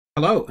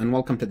Hello and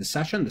welcome to the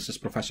session. This is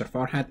Professor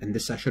Farhat. In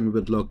this session, we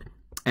would look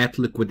at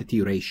liquidity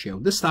ratio.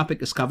 This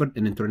topic is covered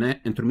in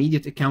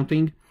intermediate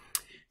accounting,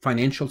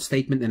 financial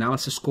statement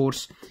analysis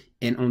course,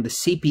 and on the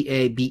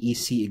CPA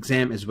BEC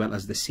exam as well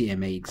as the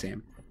CMA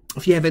exam.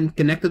 If you haven't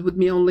connected with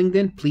me on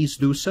LinkedIn, please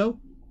do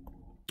so.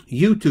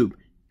 YouTube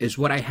is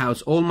where I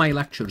house all my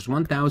lectures,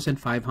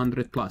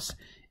 1,500 plus,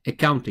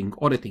 accounting,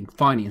 auditing,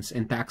 finance,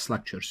 and tax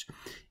lectures.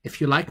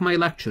 If you like my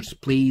lectures,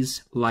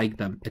 please like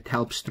them. It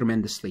helps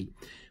tremendously.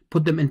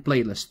 Put them in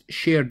playlist,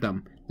 share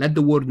them, let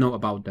the world know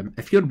about them.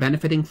 If you're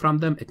benefiting from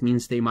them, it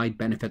means they might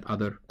benefit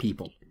other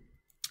people.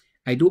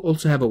 I do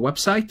also have a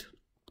website.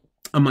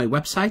 On my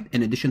website,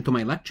 in addition to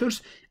my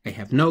lectures, I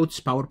have notes,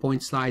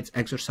 PowerPoint slides,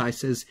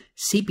 exercises,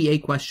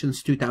 CPA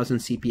questions, 2000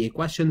 CPA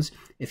questions.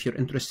 If you're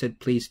interested,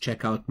 please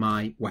check out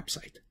my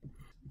website.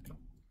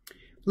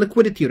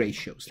 Liquidity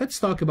ratios. Let's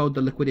talk about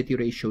the liquidity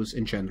ratios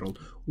in general.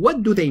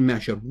 What do they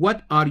measure?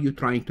 What are you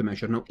trying to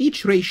measure? Now,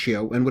 each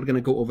ratio, and we're going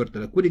to go over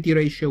the liquidity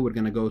ratio, we're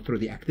going to go through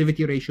the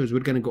activity ratios,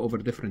 we're going to go over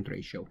different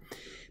ratio.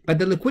 But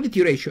the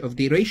liquidity ratio, if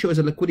the ratio is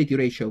a liquidity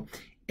ratio,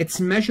 it's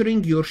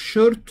measuring your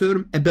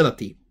short-term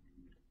ability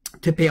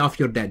to pay off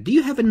your debt. Do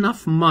you have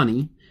enough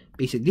money?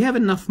 Basically, do you have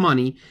enough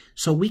money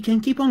so we can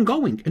keep on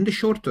going in the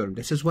short term?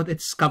 This is what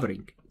it's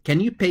covering. Can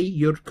you pay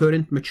your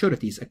current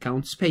maturities,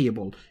 accounts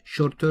payable,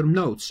 short-term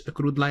notes,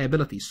 accrued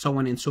liabilities, so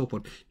on and so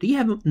forth? Do you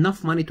have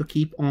enough money to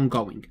keep on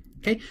going?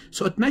 Okay,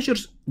 so it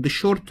measures the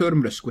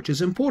short-term risk, which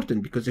is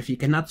important because if you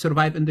cannot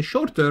survive in the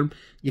short term,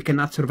 you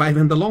cannot survive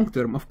in the long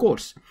term, of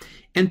course.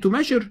 And to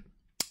measure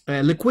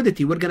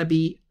liquidity, we're going to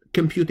be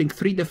computing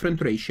three different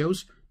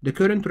ratios: the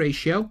current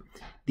ratio,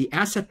 the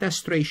asset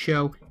test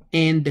ratio,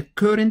 and the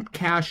current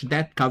cash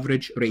debt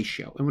coverage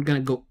ratio. And we're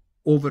going to go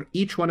over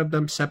each one of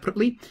them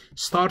separately,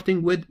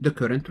 starting with the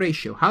current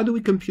ratio. How do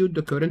we compute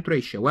the current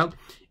ratio? Well,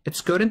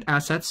 it's current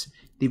assets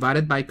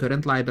divided by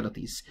current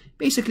liabilities.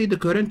 Basically, the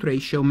current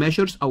ratio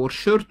measures our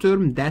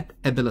short-term debt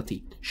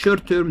ability,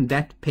 short-term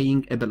debt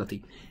paying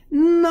ability.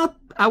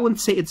 I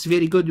wouldn't say it's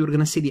very good. You're going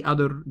to see the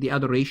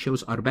other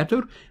ratios are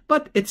better,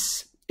 but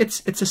it's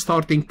a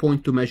starting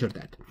point to measure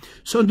that.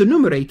 So in the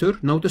numerator,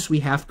 notice we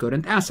have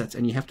current assets,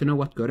 and you have to know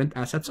what current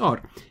assets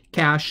are: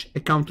 cash,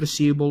 account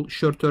receivable,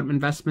 short-term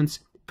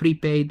investments,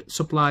 prepaid,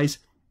 supplies,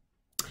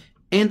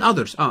 and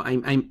others.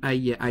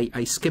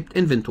 I skipped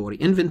inventory.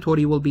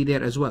 Inventory will be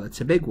there as well.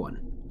 It's a big one.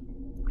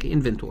 Okay,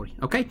 inventory.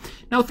 Okay,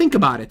 now think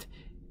about it.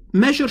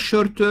 Measure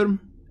short-term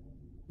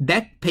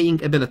debt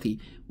paying ability.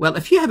 Well,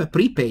 if you have a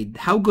prepaid,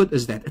 how good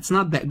is that? It's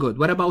not that good.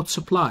 What about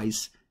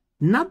supplies?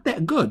 Not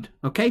that good.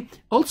 Okay,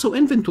 also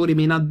inventory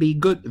may not be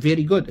good,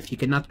 very good, if you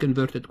cannot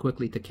convert it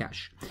quickly to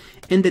cash.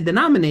 In the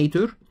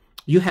denominator,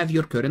 you have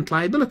your current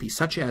liabilities,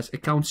 such as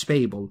accounts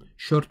payable,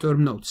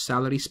 short-term notes,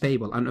 salaries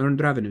payable, unearned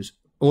revenues,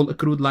 all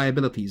accrued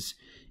liabilities,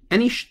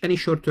 any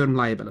short-term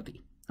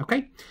liability.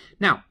 Okay,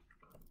 now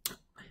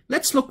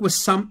let's look with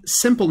some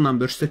simple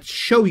numbers to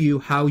show you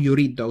how you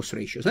read those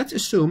ratios. Let's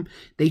assume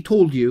they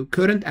told you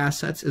current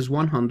assets is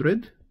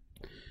 100,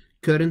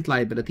 current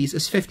liabilities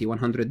is 50,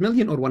 100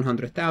 million or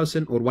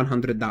 100,000 or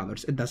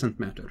 $100. It doesn't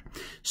matter.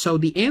 So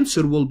the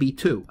answer will be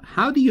 2.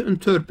 How do you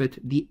interpret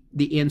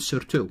the answer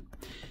 2?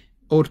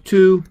 Or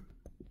 2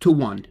 to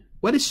 1.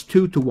 What is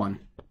 2 to 1?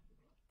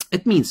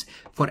 It means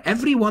for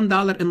every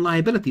 $1 in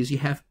liabilities, you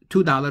have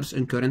 $2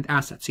 in current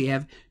assets. So you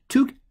have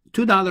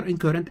 $2 in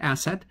current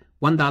asset,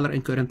 $1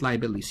 in current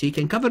liabilities. So you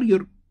can cover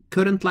your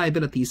current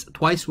liabilities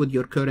twice with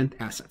your current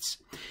assets.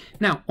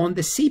 Now, on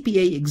the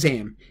CPA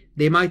exam,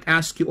 they might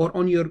ask you, or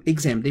on your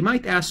exam, they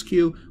might ask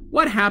you,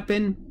 what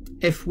happened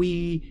if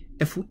we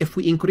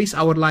increase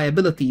our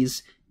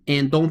liabilities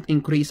and don't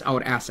increase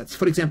our assets?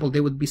 For example,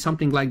 there would be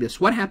something like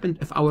this: what happened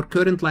if our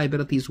current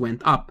liabilities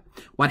went up?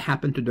 What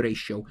happened to the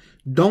ratio?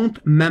 Don't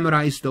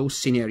memorize those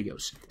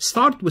scenarios.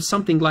 Start with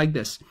something like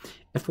this: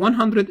 if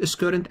 100 is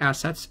current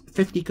assets,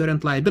 50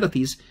 current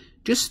liabilities,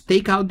 just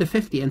take out the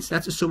 50 and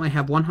let's assume I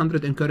have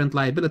 100 in current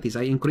liabilities.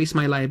 I increase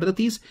my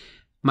liabilities.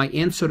 My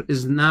answer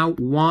is now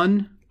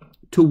 1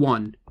 to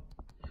 1.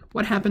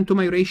 What happened to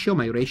my ratio?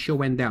 My ratio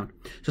went down.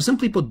 So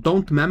simply put,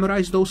 don't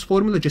memorize those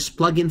formulas. Just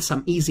plug in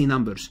some easy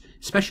numbers,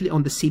 especially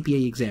on the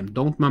CPA exam.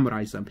 Don't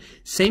memorize them.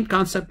 Same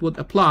concept would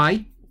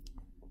apply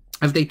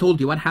if they told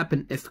you what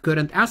happened if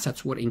current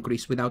assets were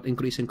increased without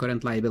increasing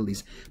current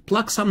liabilities.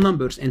 Plug some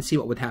numbers and see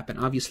what would happen.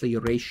 Obviously,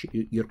 your ratio,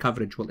 your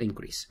coverage will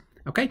increase.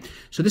 Okay,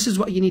 so this is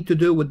what you need to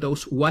do with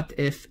those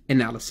what-if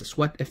analysis.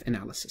 What-if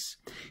analysis.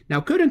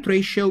 Now, current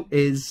ratio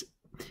is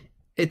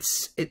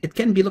it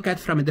can be looked at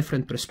from a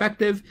different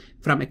perspective.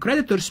 From a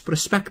creditor's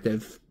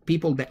perspective,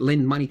 people that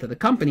lend money to the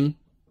company,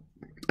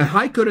 a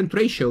high current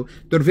ratio,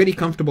 they're very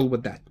comfortable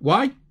with that.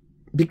 Why?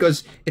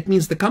 Because it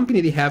means the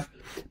company, they have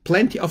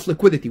plenty of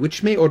liquidity,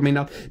 which may or may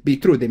not be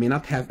true. They may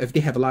not have, if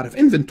they have a lot of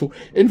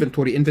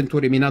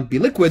inventory may not be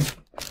liquid,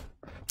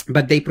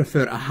 but they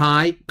prefer a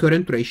high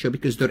current ratio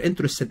because they're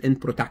interested in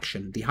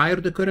protection. The higher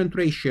the current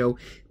ratio,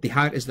 the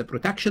higher is the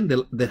protection,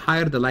 the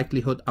higher the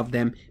likelihood of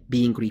them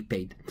being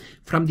repaid.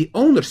 From the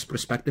owner's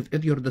perspective,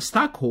 if you're the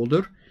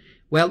stockholder,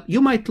 Well,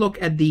 you might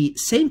look at the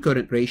same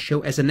current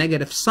ratio as a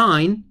negative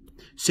sign,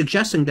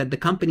 suggesting that the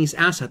company's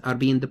assets are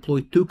being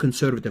deployed too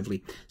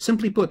conservatively.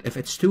 Simply put, if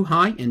it's too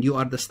high and you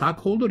are the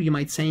stockholder, you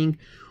might saying,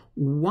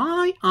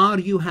 why are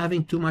you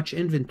having too much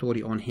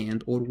inventory on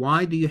hand? Or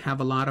why do you have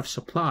a lot of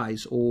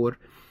supplies? Or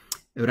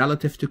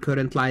relative to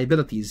current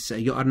liabilities,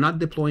 you are not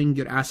deploying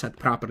your asset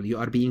properly. You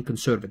are being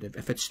conservative.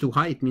 If it's too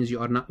high, it means you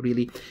are not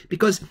really,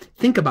 because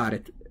think about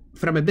it,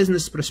 from a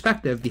business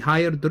perspective, the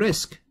higher the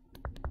risk,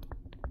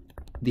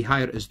 the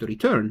higher is the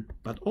return,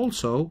 but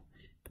also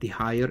the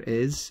higher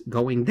is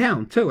going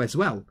down too as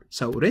well.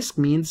 So risk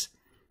means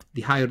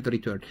the higher the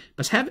return.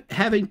 But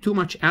having too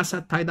much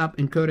asset tied up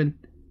in current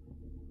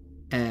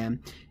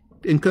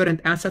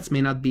assets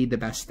may not be the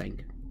best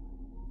thing.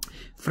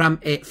 From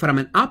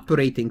an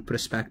operating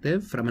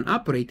perspective,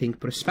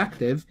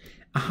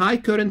 a high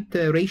current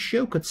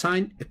ratio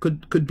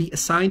could be a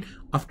sign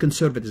of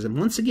conservatism.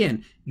 Once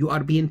again, you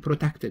are being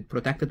protected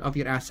of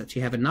your assets.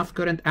 You have enough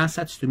current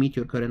assets to meet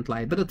your current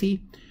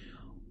liability,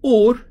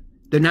 or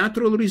the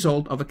natural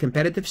result of a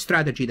competitive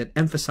strategy that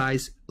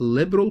emphasizes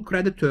liberal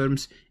credit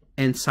terms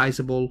and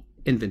sizable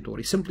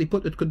inventory. Simply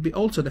put, it could be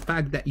also the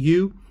fact that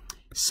you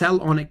sell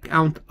on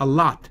account a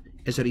lot.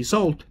 As a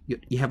result,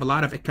 you have a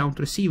lot of account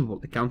receivable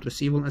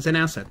as an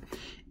asset,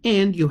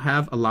 and you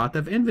have a lot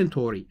of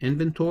inventory.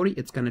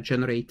 It's going to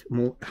generate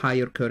more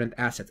higher current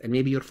assets, and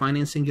maybe you're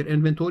financing your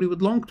inventory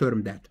with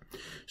long-term debt.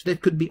 So that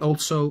could be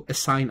also a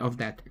sign of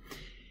that.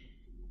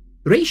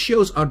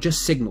 Ratios are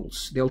just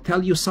signals. They'll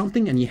tell you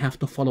something and you have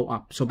to follow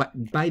up. So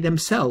by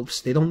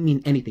themselves, they don't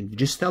mean anything. They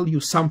just tell you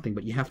something,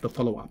 but you have to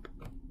follow up.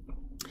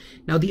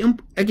 Now,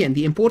 again,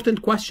 the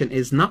important question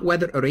is not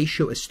whether a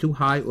ratio is too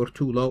high or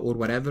too low or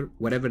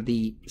whatever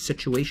the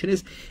situation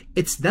is.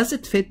 It's, does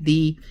it fit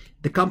the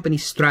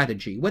company's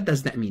strategy? What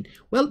does that mean?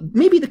 Well,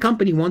 maybe the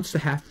company wants to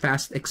have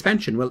fast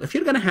expansion. Well, if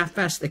you're going to have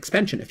fast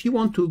expansion, if you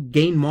want to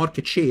gain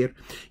market share,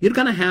 you're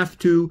going to have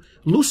to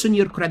loosen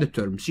your credit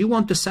terms. You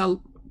want to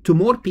sell to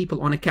more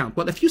people on account.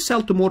 Well, if you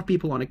sell to more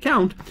people on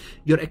account,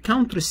 your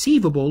account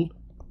receivable,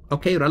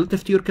 okay,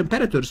 relative to your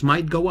competitors,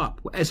 might go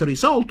up. As a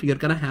result, you're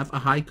going to have a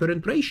high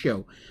current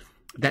ratio.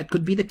 That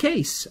could be the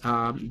case.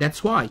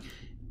 That's why.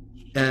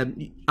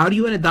 Are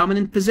you in a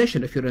dominant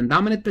position? If you're in a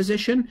dominant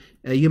position,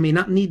 you may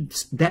not need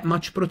that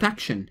much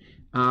protection.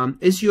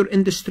 Is your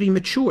industry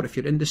mature? If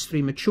your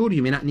industry mature,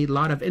 you may not need a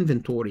lot of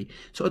inventory.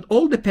 So it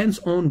all depends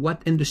on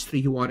what industry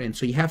you are in.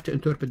 So you have to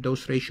interpret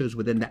those ratios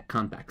within that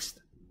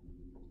context.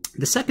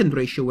 The second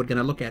ratio we're going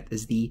to look at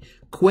is the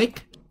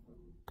quick,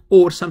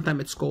 or sometimes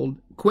it's called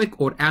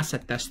quick or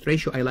asset test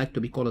ratio. I like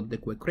to call it the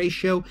quick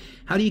ratio.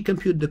 How do you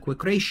compute the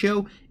quick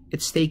ratio?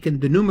 It's taken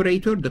the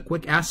numerator, the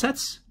quick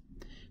assets.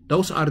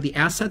 Those are the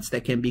assets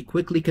that can be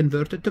quickly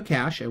converted to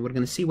cash, and we're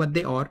going to see what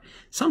they are.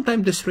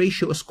 Sometimes this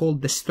ratio is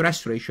called the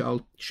stress ratio.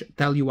 I'll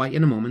tell you why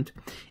in a moment.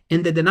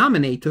 In the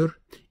denominator,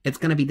 it's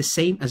going to be the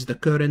same as the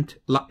current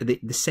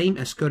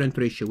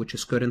ratio, which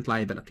is current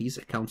liabilities,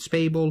 accounts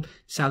payable,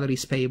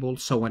 salaries payable,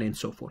 so on and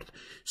so forth.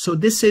 So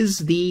this is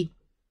the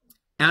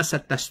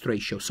asset test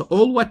ratio. So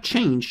all what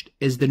changed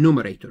is the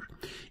numerator.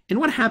 And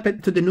what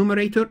happened to the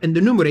numerator? In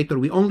the numerator,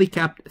 we only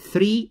kept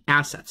three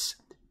assets.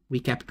 We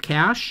kept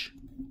cash.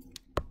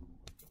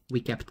 We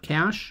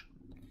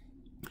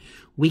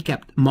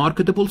kept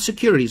marketable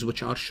securities,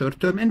 which are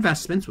short-term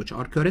investments, which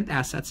are current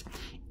assets,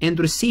 and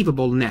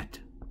receivable net,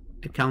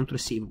 account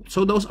receivable.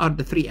 So those are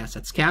the three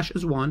assets. Cash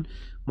is 1,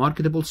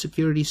 marketable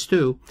securities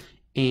 2,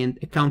 and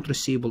account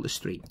receivable is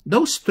 3.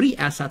 Those three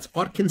assets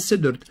are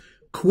considered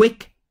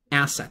quick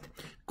asset.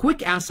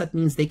 Quick asset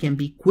means they can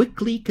be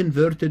quickly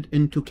converted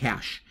into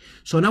cash.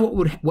 So now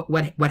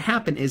what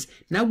happened is,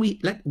 now we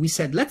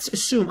said, let's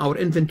assume our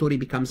inventory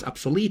becomes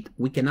obsolete.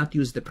 We cannot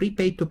use the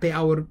prepaid to pay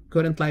our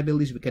current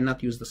liabilities. We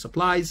cannot use the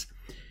supplies.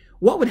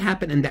 What would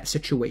happen in that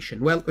situation?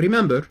 Well,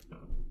 remember,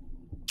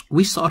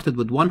 we started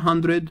with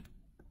 100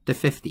 to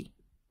 50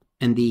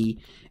 in the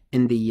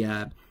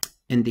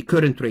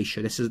current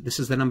ratio. This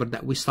is the number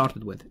that we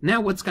started with.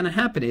 Now what's going to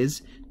happen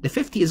is the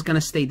 50 is going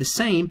to stay the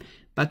same,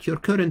 but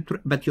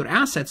your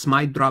assets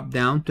might drop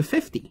down to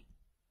 50.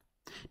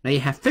 Now you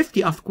have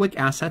 50 of quick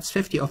assets,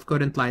 50 of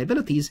current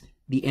liabilities.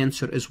 The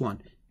answer is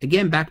 1.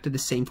 Again, back to the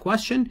same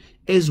question: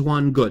 is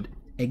 1 good?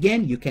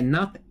 Again, you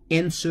cannot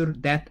answer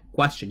that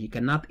question. You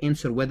cannot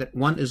answer whether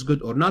 1 is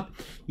good or not.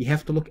 You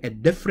have to look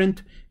at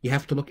different.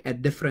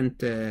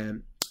 Different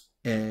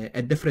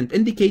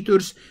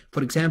indicators.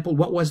 For example,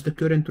 what was the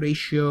current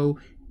ratio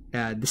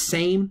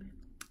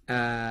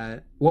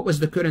what was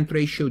the current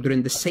ratio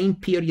during the same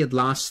period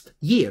last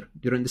year,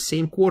 during the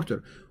same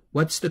quarter?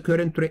 What's the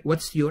current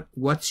what's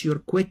your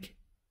quick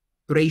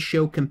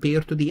ratio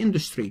compared to the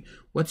industry?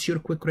 What's your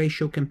quick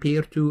ratio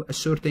compared to a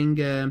certain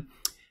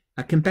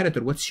a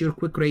competitor? What's your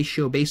quick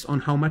ratio based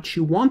on how much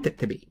you want it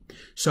to be?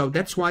 So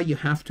that's why you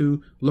have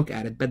to look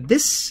at it. But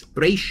this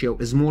ratio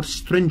is more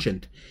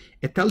stringent.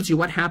 It tells you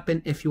what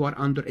happened if you are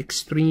under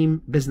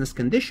extreme business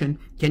condition.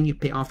 Can you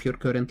pay off your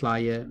current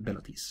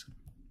liabilities?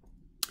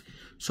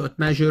 So it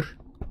measures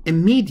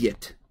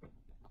immediate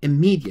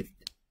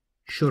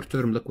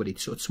short-term liquidity.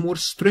 So it's more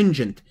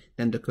stringent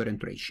than the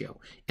current ratio.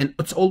 And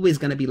it's always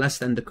going to be less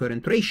than the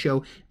current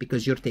ratio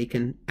because you're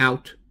taking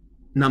out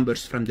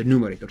numbers from the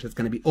numerator. So it's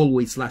going to be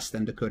always less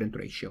than the current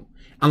ratio.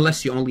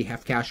 Unless you only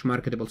have cash,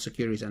 marketable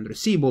securities, and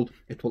receivable,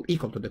 it will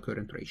equal to the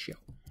current ratio.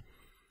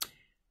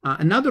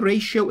 Another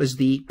ratio is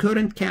the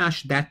current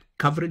cash debt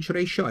coverage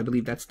ratio. I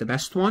believe that's the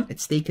best one.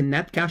 It's taken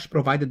net cash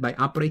provided by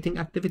operating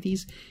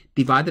activities,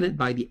 divided it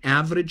by the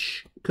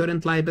average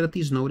current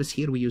liabilities. Notice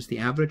here we use the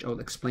average. I'll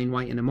explain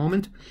why in a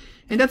moment.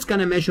 And that's going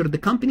to measure the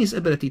company's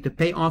ability to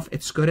pay off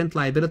its current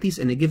liabilities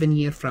in a given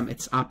year from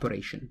its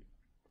operation.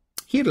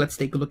 Here, let's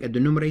take a look at the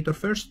numerator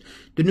first.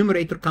 The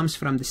numerator comes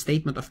from the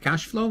statement of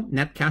cash flow,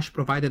 net cash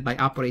provided by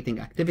operating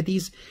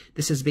activities.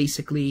 This is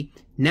basically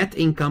net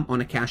income on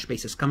a cash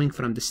basis coming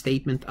from the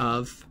statement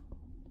of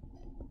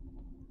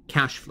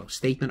cash flow,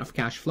 statement of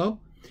cash flow.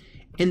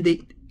 And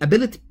the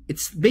ability,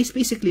 it's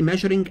basically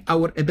measuring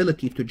our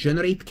ability to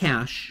generate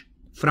cash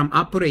from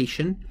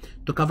operation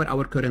to cover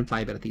our current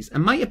liabilities.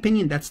 In my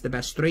opinion, that's the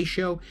best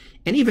ratio.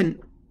 And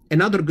even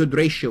another good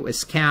ratio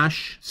is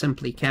cash,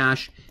 simply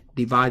cash,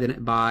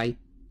 divided by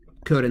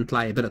current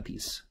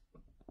liabilities,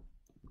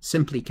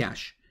 simply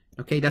cash.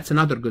 Okay, that's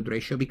another good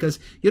ratio because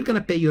you're going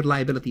to pay your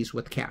liabilities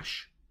with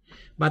cash.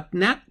 But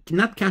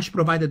not cash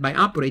provided by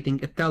operating,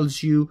 it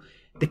tells you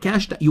the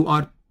cash that you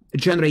are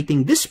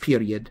generating this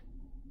period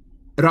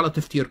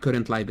relative to your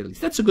current liabilities.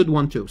 That's a good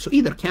one too. So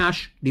either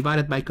cash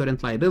divided by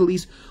current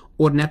liabilities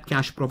or net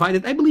cash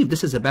provided. I believe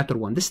this is a better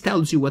one. This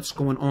tells you what's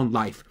going on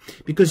live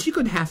because you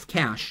could have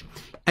cash.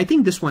 I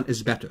think this one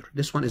is better.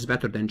 This one is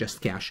better than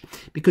just cash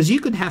because you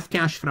could have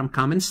cash from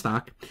common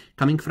stock,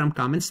 coming from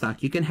common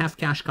stock. You can have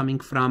cash coming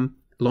from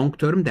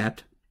long-term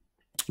debt.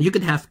 You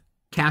could have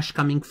cash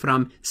coming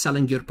from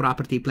selling your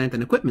property, plant,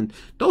 and equipment.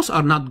 Those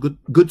are not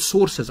good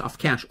sources of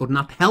cash or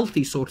not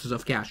healthy sources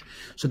of cash.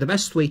 So the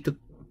best way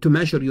to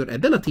measure your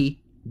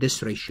ability,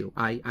 this ratio.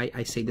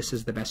 I say this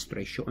is the best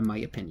ratio in my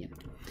opinion.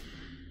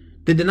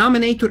 The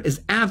denominator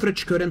is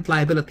average current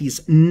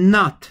liabilities,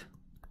 not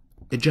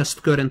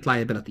just current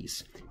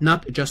liabilities.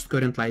 Not just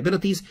current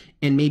liabilities.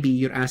 And maybe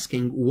you're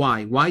asking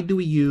why. Why do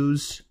we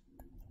use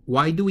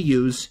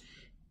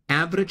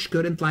average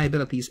current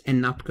liabilities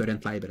and not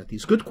current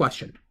liabilities? Good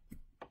question.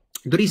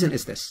 The reason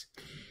is this.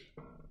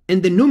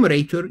 In the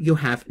numerator, you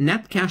have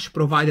net cash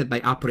provided by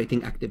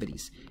operating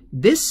activities.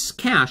 This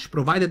cash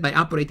provided by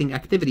operating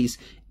activities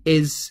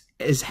is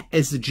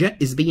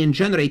being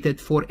generated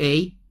for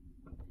a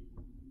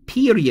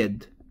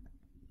period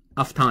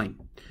of time.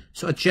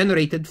 So it's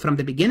generated from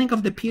the beginning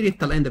of the period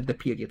till end of the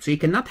period. So you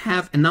cannot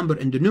have a number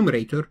in the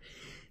numerator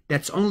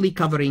that's only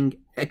covering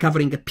a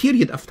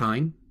period of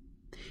time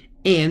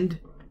and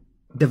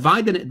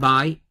divided it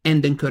by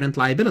ending current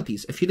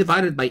liabilities. If you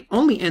divide it by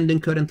only ending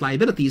current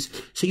liabilities,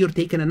 so you're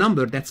taking a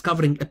number that's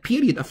covering a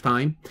period of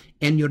time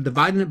and you're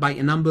dividing it by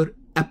a number,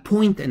 a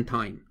point in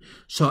time.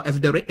 So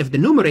if the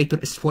numerator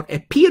is for a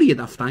period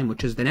of time,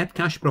 which is the net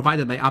cash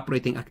provided by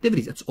operating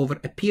activities, it's over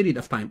a period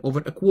of time,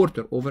 over a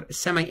quarter, over a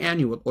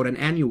semi-annual or an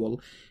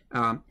annual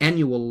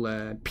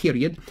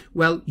period,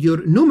 well,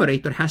 your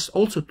numerator has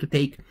also to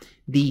take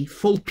the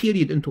full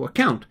period into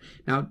account.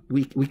 Now,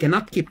 we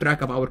cannot keep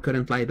track of our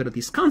current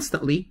liabilities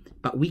constantly,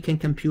 but we can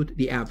compute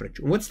the average.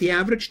 What's the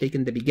average?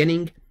 Taking the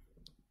beginning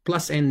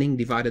plus ending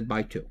divided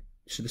by 2.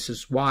 So this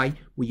is why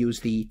we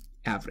use the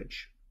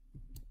average.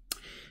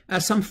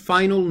 Some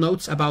final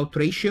notes about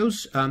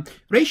ratios.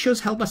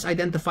 Ratios help us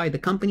identify the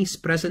company's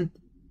present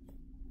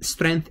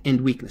strength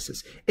and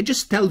weaknesses. It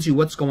just tells you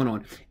what's going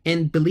on.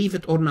 And believe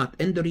it or not,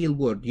 in the real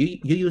world, you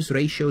use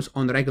ratios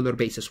on a regular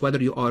basis,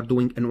 whether you are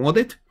doing an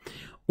audit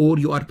or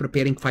you are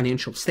preparing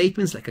financial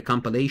statements like a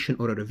compilation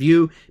or a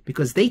review,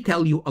 because they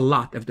tell you a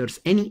lot. If there's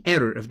any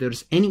error, if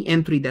there's any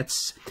entry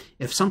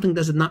if something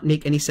does not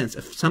make any sense,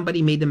 if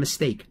somebody made a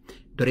mistake,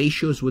 the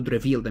ratios would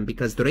reveal them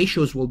because the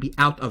ratios will be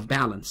out of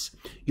balance.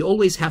 You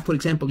always have, for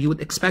example, you would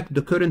expect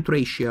the current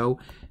ratio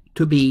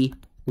to be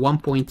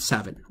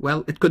 1.7.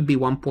 Well, it could be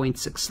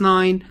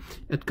 1.69,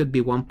 it could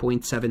be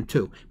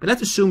 1.72. But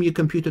let's assume you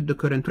computed the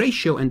current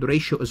ratio and the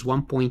ratio is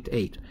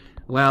 1.8.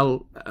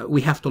 Well,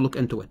 we have to look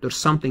into it. There's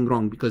something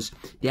wrong because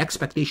the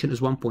expectation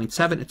is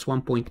 1.7, it's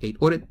 1.8,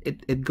 or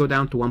it go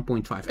down to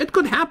 1.5. It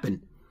could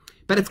happen,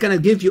 but it's going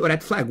to give you a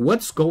red flag.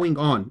 What's going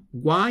on?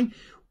 Why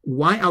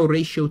our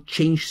ratio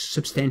changed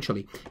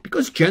substantially?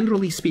 Because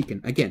generally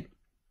speaking, again,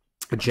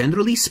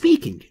 generally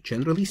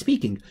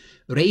speaking,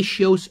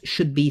 ratios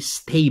should be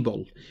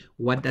stable.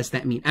 What does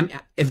that mean? I mean,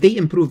 if they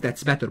improve,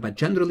 that's better. But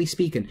generally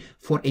speaking,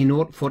 for in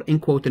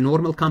quote a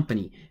normal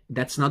company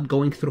that's not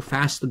going through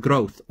fast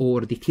growth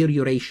or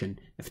deterioration,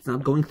 if it's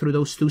not going through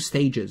those two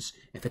stages,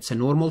 if it's a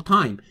normal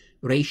time,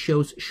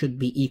 ratios should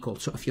be equal.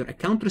 So if your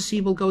account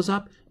receivable goes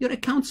up, your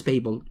accounts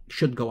payable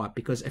should go up,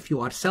 because if you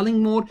are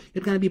selling more,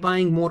 you're going to be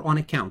buying more on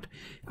account,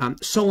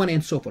 so on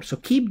and so forth. So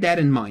keep that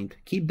in mind.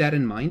 Keep that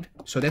in mind.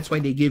 So that's why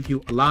they give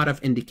you a lot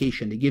of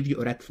indication. They give you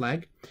a red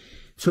flag.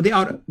 So they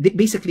are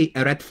basically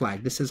a red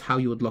flag. This is how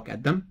you would look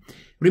at them.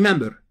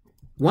 Remember,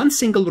 one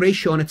single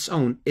ratio on its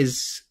own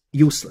is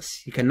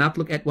useless. You cannot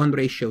look at one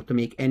ratio to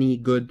make any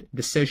good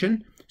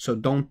decision. So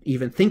don't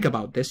even think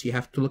about this. You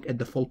have to look at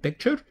the full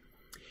picture.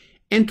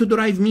 And to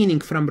derive meaning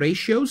from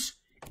ratios,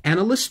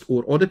 analysts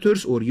or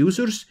auditors or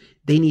users,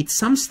 they need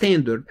some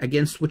standard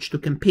against which to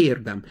compare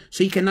them.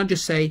 So you cannot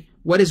just say,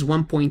 what is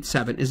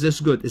 1.7? Is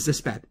this good? Is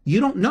this bad? You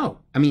don't know.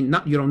 I mean,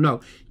 not you don't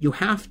know. You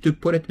have to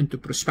put it into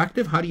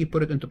perspective. How do you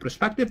put it into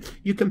perspective?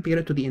 You compare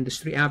it to the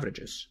industry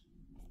averages.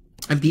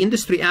 If the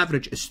industry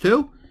average is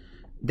 2,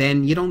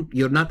 then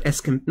you're not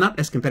as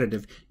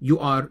competitive. You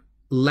are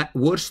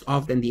worse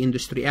off than the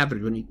industry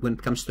average when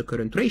it comes to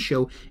current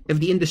ratio. If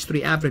the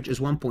industry average is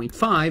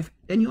 1.5,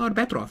 then you are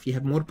better off. You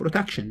have more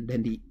protection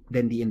than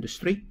the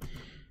industry.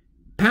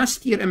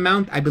 Past year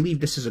amount, I believe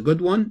this is a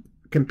good one.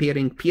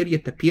 Comparing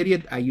period to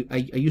period, I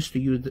used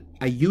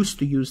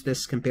to use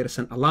this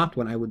comparison a lot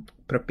when I would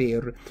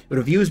prepare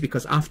reviews,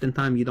 because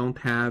oftentimes you don't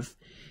have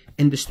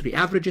industry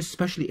averages,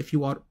 especially if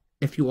you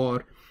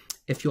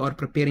are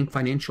preparing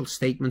financial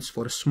statements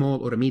for a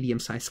small or a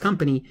medium-sized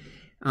company.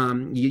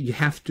 You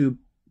have to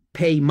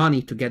pay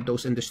money to get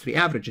those industry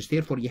averages.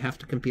 Therefore, you have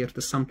to compare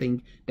to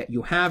something that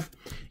you have.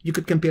 You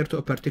could compare to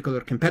a particular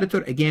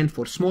competitor. Again,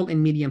 for small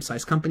and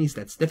medium-sized companies,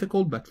 that's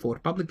difficult, but for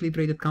publicly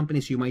traded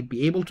companies, you might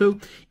be able to.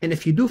 And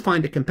if you do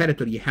find a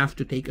competitor, you have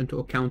to take into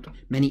account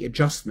many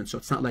adjustments. So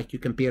it's not like you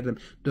compare them.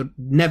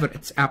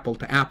 It's apple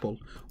to apple.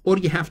 Or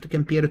you have to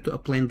compare it to a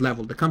planned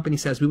level. The company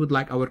says, we would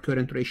like our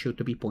current ratio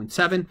to be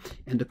 0.7,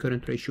 and the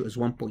current ratio is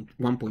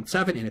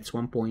 1.7, and it's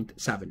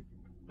 1.7.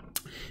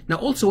 Now,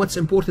 also what's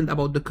important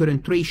about the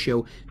current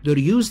ratio, they're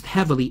used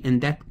heavily in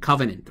debt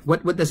covenant.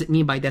 What does it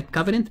mean by debt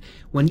covenant?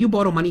 When you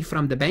borrow money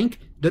from the bank,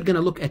 they're going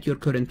to look at your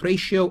current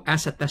ratio,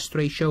 asset test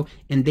ratio,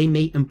 and they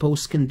may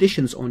impose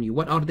conditions on you.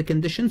 What are the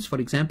conditions? For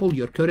example,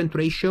 your current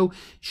ratio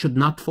should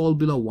not fall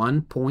below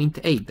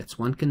 1.8. That's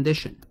one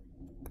condition.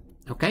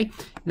 Okay.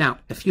 Now,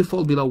 if you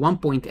fall below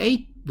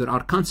 1.8, there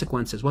are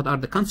consequences. What are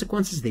the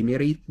consequences? They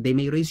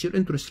may raise your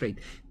interest rate.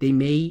 They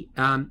may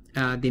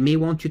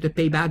want you to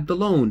pay back the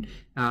loan.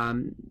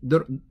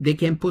 They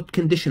can put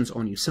conditions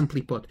on you,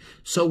 simply put.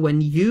 So when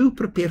you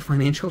prepare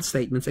financial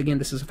statements, again,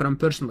 this is from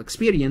personal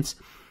experience,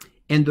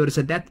 and there is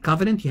a debt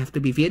covenant, you have to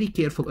be very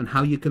careful on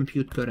how you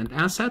compute current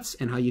assets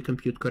and how you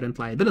compute current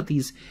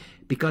liabilities,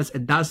 because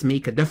it does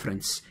make a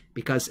difference.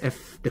 Because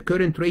if the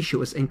current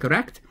ratio is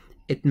incorrect,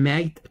 it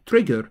might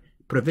trigger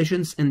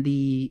provisions in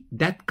the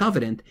debt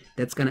covenant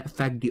that's going to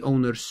affect the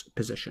owner's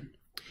position.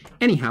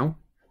 Anyhow,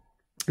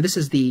 this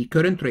is the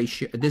current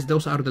ratio.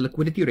 Those are the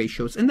liquidity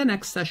ratios. In the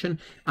next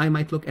session, I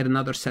might look at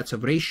another sets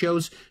of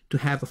ratios to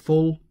have a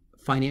full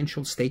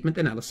financial statement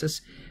analysis.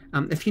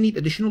 If you need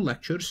additional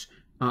lectures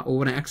or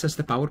want to access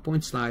the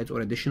PowerPoint slides or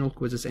additional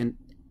quizzes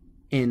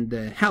and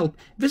help,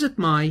 visit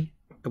my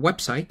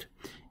website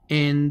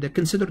and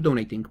consider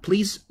donating.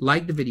 Please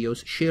like the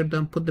videos, share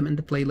them, put them in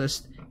the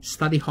playlist,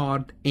 study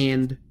hard,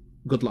 and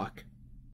good luck.